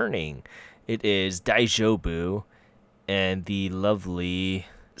 returning. It is Daijobu and the lovely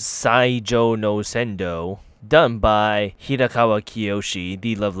Saijo no Sendo, done by Hirakawa Kiyoshi,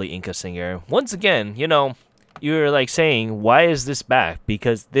 the lovely Inca singer. Once again, you were like saying, why is this back?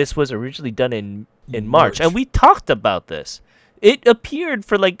 Because this was originally done in March, and we talked about this. It appeared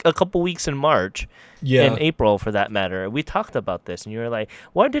for like a couple weeks in March, in April for that matter. We talked about this, and you were like,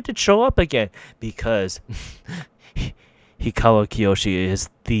 why did it show up again? Because Hikawa Kiyoshi is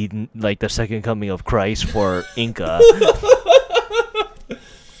the second coming of Christ for Inca.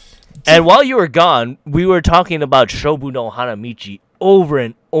 And while you were gone, we were talking about Shobu no Hanamichi over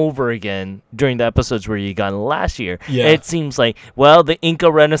and over again during the episodes where you gone last year. Yeah. It seems like, the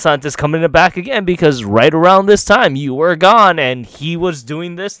Inca Renaissance is coming back again because right around this time you were gone and he was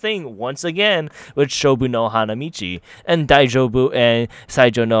doing this thing once again with Shobu no Hanamichi. And Daijobu and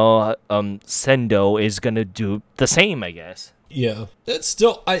Saijo no Sendo is going to do the same, I guess. Yeah. It's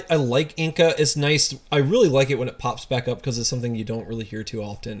still, I like Inca. It's nice. I really like it when it pops back up because it's something you don't really hear too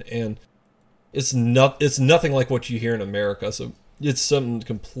often. And it's nothing like what you hear in America. So it's something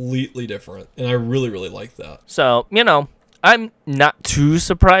completely different. And I really, really like that. So, I'm not too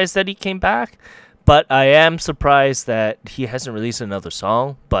surprised that he came back, but I am surprised that he hasn't released another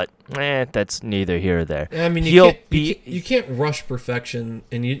song. But that's neither here or there. I mean, you can't rush perfection,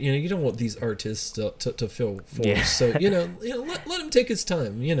 and you don't want these artists to feel forced. Yeah. So let him take his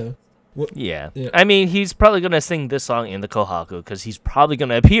time. Yeah. I mean, he's probably gonna sing this song in the Kohaku because he's probably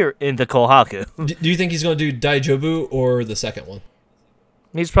gonna appear in the Kohaku. Do you think he's gonna do Daijobu or the second one?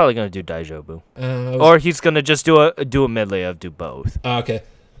 He's probably gonna do Daijobu, or he's gonna just do a medley of do both. Okay.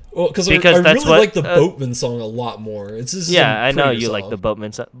 Well, because I really like the Boatman song a lot more. I know you like the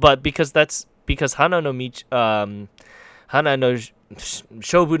Boatman song, but because Hana no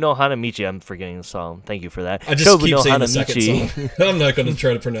Shobu no Hanamichi. I'm forgetting the song. Thank you for that. I just Shobu keep no saying Hanamichi. the second song. I'm not going to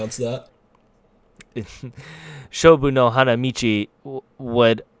try to pronounce that. Shobu no Hanamichi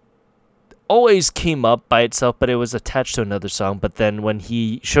would always came up by itself, but it was attached to another song. But then when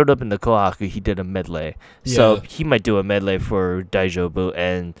he showed up in the Kohaku, he did a medley. Yeah. So he might do a medley for Daijobu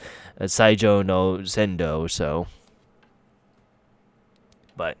and Saijo no Sendo. So,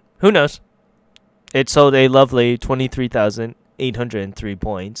 but who knows? It sold a lovely 23,803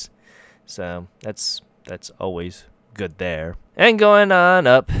 points. So that's always good there. And going on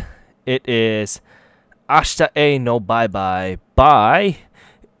up, it is Ashita E no Bye Bye by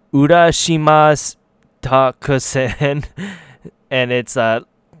Urashima's Takusen. And it's I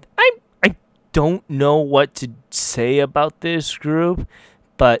don't know what to say about this group,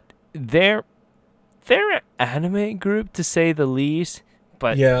 but they're an anime group to say the least,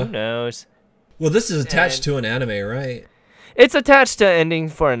 but who knows? Well, this is attached to an anime, right? It's attached to ending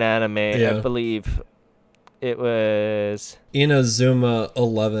for an anime, I believe. It was Inazuma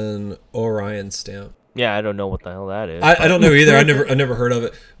 11 Orion Stamp. Yeah, I don't know what the hell that is. I don't know either. I never heard of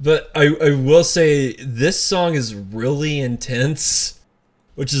it. But I will say this song is really intense,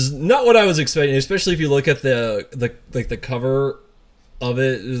 which is not what I was expecting, especially if you look at the cover of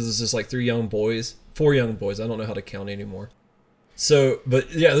it. It's just like 4 young boys. I don't know how to count anymore. So,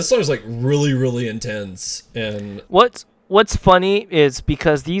 but yeah, this song is like really, really intense. And what's funny is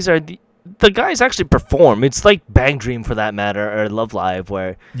because these are the guys actually perform. It's like Bang Dream for that matter, or Love Live,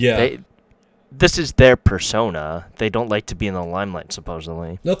 where this is their persona. They don't like to be in the limelight,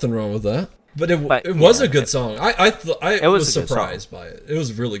 supposedly. Nothing wrong with that. But it was a good song. I was surprised by it. It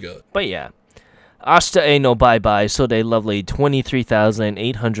was really good. But yeah. Ashita E no Bye Bye, so they lovely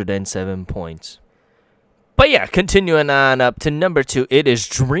 23,807 points. But yeah, continuing on up to number 2, it is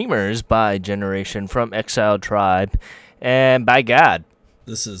Dreamers by Generation from Exiled Tribe. And by God,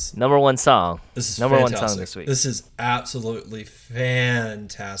 this is number 1 song. This is number fantastic. 1 song this week. This is absolutely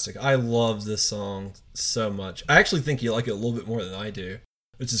fantastic. I love this song so much. I actually think you like it a little bit more than I do,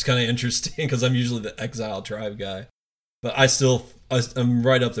 which is kind of interesting because I'm usually the Exiled Tribe guy. But I'm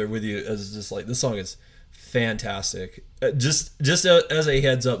right up there with you as just like, this song is fantastic. Just as a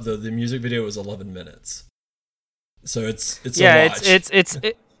heads up though, the music video was 11 minutes. So it's a watch.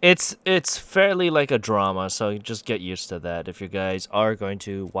 It's fairly like a drama, so just get used to that if you guys are going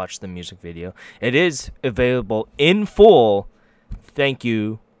to watch the music video. It is available in full. Thank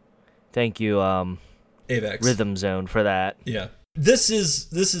you, Avex Rhythm Zone for that. Yeah. This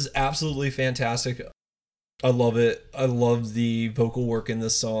is absolutely fantastic. I love it. I love the vocal work in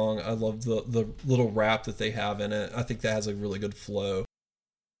this song. I love the little rap that they have in it. I think that has a really good flow.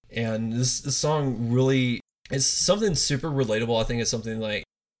 And this song really is something super relatable. I think it's something like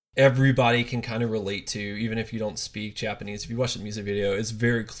everybody can kind of relate to, even if you don't speak Japanese. If you watch the music video, it's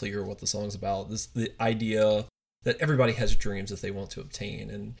very clear what the song's about. The idea that everybody has dreams that they want to obtain,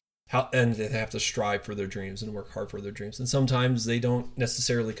 and they have to strive for their dreams and work hard for their dreams. And sometimes they don't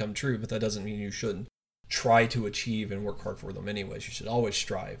necessarily come true, but that doesn't mean you shouldn't try to achieve and work hard for them anyways. You should always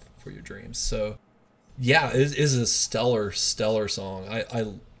strive for your dreams. So yeah, it is a stellar song.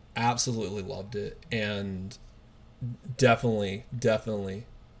 I absolutely loved it, and definitely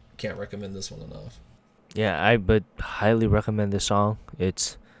can't recommend this one enough. Yeah, I would highly recommend this song.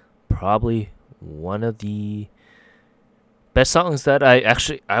 It's probably one of the best songs that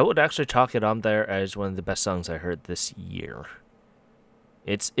I would actually chalk it on there as one of the best songs I heard this year.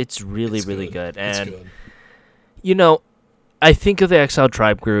 It's really good. And it's good. You know, I think of the Exiled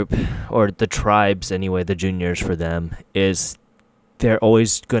Tribe group, or the tribes anyway, the juniors for them, is they're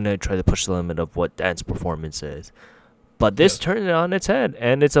always going to try to push the limit of what dance performance is. But this turned it on its head,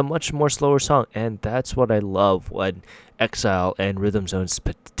 and it's a much more slower song. And that's what I love when Exile and Rhythm Zones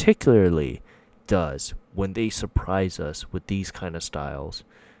particularly does, when they surprise us with these kind of styles.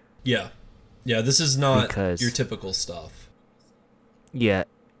 Yeah, this is not your typical stuff. Yeah,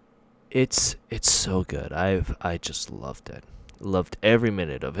 it's so good. I just loved it. Loved every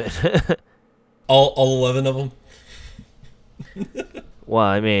minute of it. all 11 of them? Well,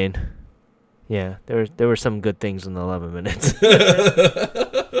 I mean, yeah, there were some good things in the 11 minutes.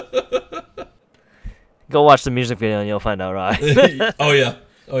 Go watch the music video and you'll find out right. Oh yeah.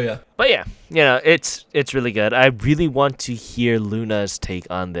 But yeah, it's really good. I really want to hear Luna's take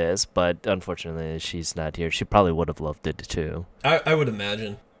on this, but unfortunately she's not here. She probably would have loved it too. I would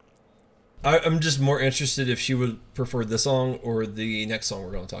imagine. I'm just more interested if she would prefer this song or the next song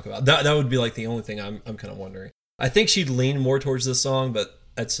we're going to talk about. That would be like the only thing I'm kind of wondering. I think she'd lean more towards this song, but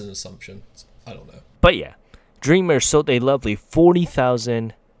that's an assumption. I don't know. But yeah, Dreamers, So They Lovely,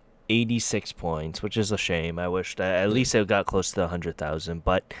 40,086 points, which is a shame. I wish that at least it got close to 100,000.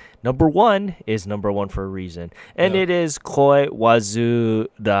 But number 1 is number 1 for a reason. And it is Koi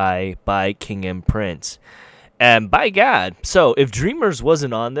Wazurai by King and Prince. And by God, so if Dreamers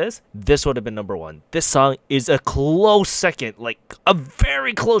wasn't on this would have been number 1. This song is a close second, like a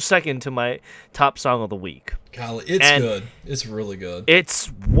very close second to my top song of the week. Golly, it's good. It's really good. It's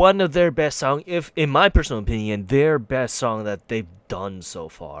one of their best songs, if, in my personal opinion, their best song that they've done so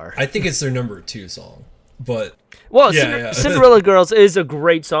far. I think it's their number 2 song, but... Well, Cinderella Girls is a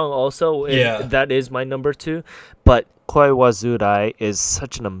great song also. That is my number 2. But Koi Wazurai is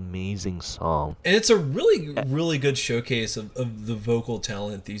such an amazing song. And it's a really, really good showcase of the vocal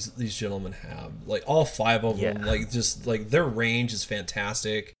talent these gentlemen have. Like all 5 of them, just their range is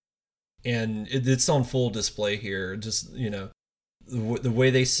fantastic, and it's on full display here. Just the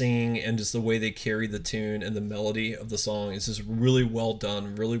way they sing and just the way they carry the tune and the melody of the song is just really well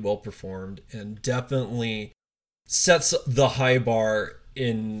done, really well performed, and definitely sets the high bar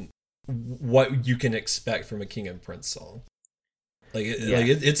in what you can expect from a King and Prince song.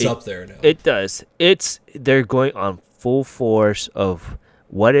 It's up there now. It does. They're going on full force of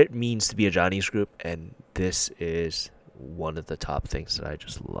what it means to be a Johnny's group, and this is one of the top things that I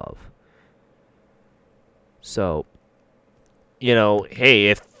just love. So, hey,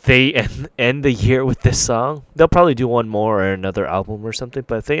 if they end the year with this song, they'll probably do one more or another album or something,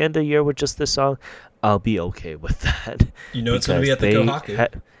 but if they end the year with just this song, I'll be okay with that. It's going to be at the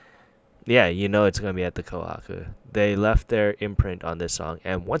Kohaku. It's going to be at the Kohaku. They left their imprint on this song,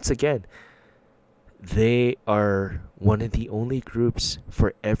 and once again, they are one of the only groups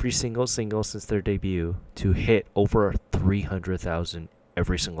for every single since their debut to hit over 300,000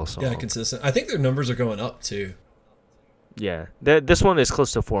 every single song. Yeah, consistent. I think their numbers are going up too. Yeah, this one is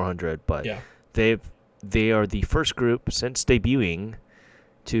close to 400, but yeah, they are the first group since debuting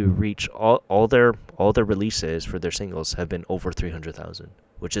to reach all their releases for their singles have been over 300,000,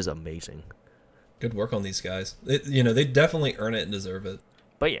 which is amazing. Good work on these guys. They definitely earn it and deserve it.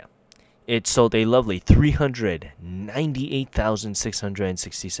 But yeah, it sold a lovely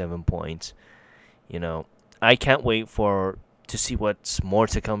 398,667 points. I can't wait to see what's more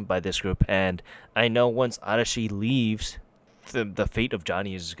to come by this group, and I know once Arashi leaves, the fate of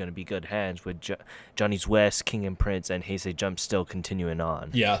Johnny is going to be good hands with Johnny's West, King and Prince, and Heisei Jump still continuing on.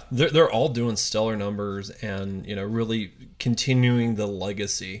 Yeah, they're all doing stellar numbers and really continuing the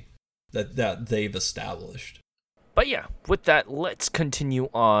legacy that they've established. But yeah, with that, let's continue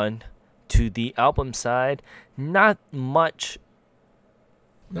on to the album side. Not much.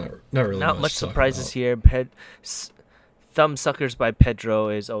 Not really. Not much surprises here. Thumbsuckers by Pedro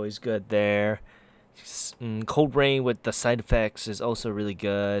is always good there. Cold Rain with the side effects is also really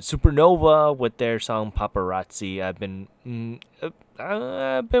good. Supernova with their song Paparazzi. I've been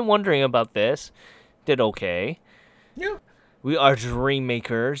wondering about this. Did okay. Yeah. We Are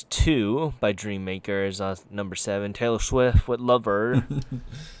Dreammakers 2 by Dreammakers number 7. Taylor Swift with Lover.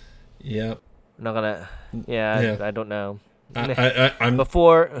 Yeah. Not gonna. Yeah. I don't know. I'm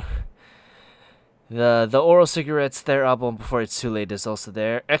before. The Oral Cigarettes, their album Before It's Too Late is also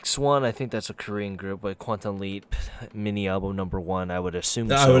there. X1, I think that's a Korean group, with Quantum Leap mini album number 1. I would assume.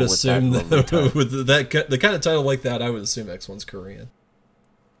 I would assume with the kind of title like that, I would assume X1's Korean.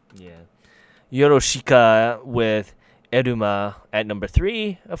 Yeah. Yoroshika with Eruma at number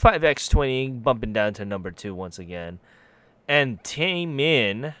 3. A 5X20 bumping down to number 2 once again. And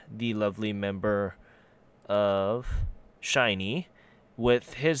Taemin, the lovely member of SHINee,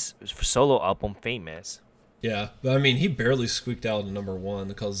 with his solo album Famous. Yeah, but I mean, he barely squeaked out to number 1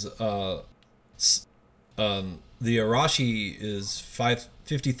 because the Arashi is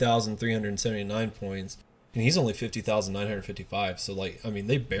 50,379 points, and he's only 50,955. So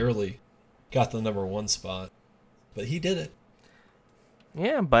they barely got the number 1 spot, but he did it.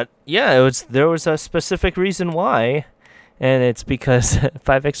 Yeah, but there was a specific reason why, and it's because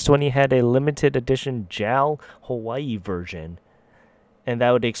 5X20 had a limited edition JAL Hawaii version. And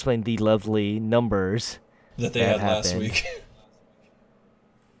that would explain the lovely numbers that they had last week.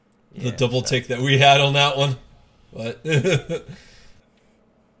 The double take that we had on that one. But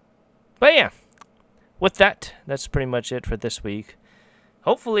yeah, with that, that's pretty much it for this week.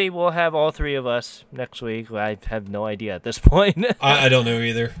 Hopefully, we'll have all 3 of us next week. I have no idea at this point. I don't know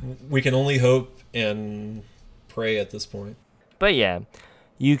either. We can only hope and pray at this point. But yeah,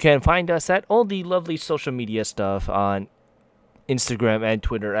 you can find us at all the lovely social media stuff on Instagram and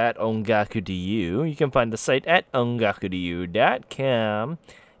Twitter at ongaku.du. You can find the site at ongaku.du.com.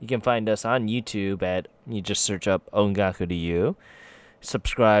 You can find us on YouTube you just search up ongaku.du.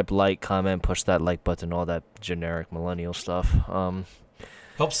 Subscribe, like, comment, push that like button, all that generic millennial stuff.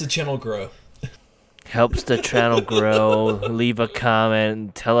 Helps the channel grow. Helps the channel grow. Leave a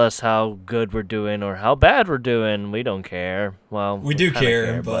comment. Tell us how good we're doing or how bad we're doing. We don't care. Well, we do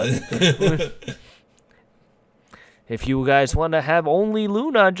care, but... If you guys want to have only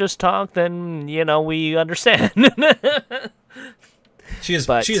Luna just talk, then, we understand. She is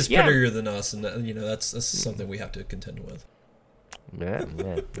prettier than us, and that's something we have to contend with. Yeah.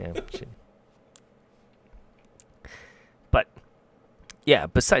 But, yeah,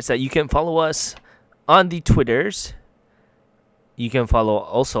 besides that, you can follow us on the Twitters. You can follow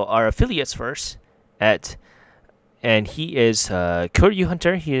also our affiliates first at And he is Koryu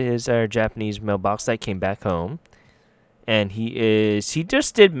Hunter. He is our Japanese mailbox that came back home. And he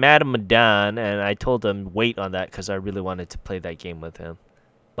just did Madame Madan, and I told him wait on that because I really wanted to play that game with him.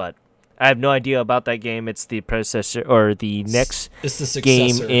 But I have no idea about that game. It's the predecessor or the next it's the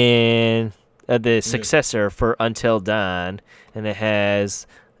successor. Game in the successor for Until Dawn, and it has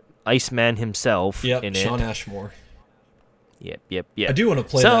Iceman himself in it. Shawn Ashmore. Yep. I do want to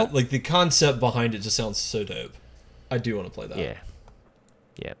play that. Like, the concept behind it just sounds so dope. I do want to play that. Yeah.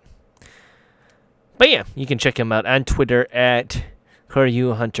 But yeah, you can check him out on Twitter at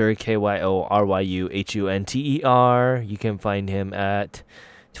Koryu Hunter, KYORYUHUNTER. You can find him at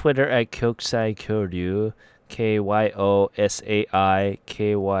Twitter at Kyosai Koryu, KYOSAI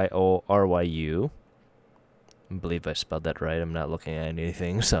KYORYU. I believe I spelled that right. I'm not looking at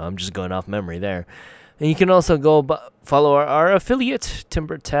anything, so I'm just going off memory there. And you can also go follow our affiliate,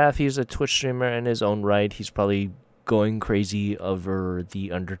 Timber Taff. He's a Twitch streamer in his own right. He's probably going crazy over the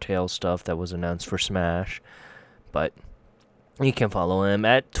Undertale stuff that was announced for Smash. But you can follow him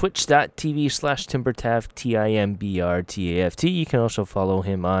at twitch.tv/TimberTaff, TIMBRTAFT. You can also follow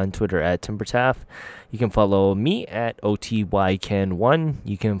him on Twitter at TimberTaff. You can follow me at OTYCan1.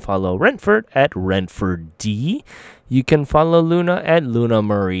 You can follow Rentford at RentfordD. You can follow Luna at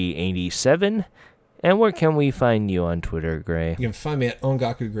LunaMarie87. And where can we find you on Twitter, Gray? You can find me at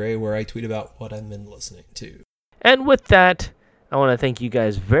Ongaku Gray, where I tweet about what I've been listening to. And with that, I want to thank you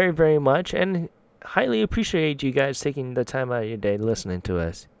guys very, very much and highly appreciate you guys taking the time out of your day listening to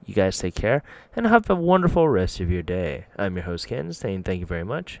us. You guys take care and have a wonderful rest of your day. I'm your host, Ken, saying thank you very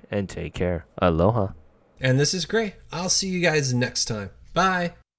much and take care. Aloha. And this is Gray. I'll see you guys next time. Bye.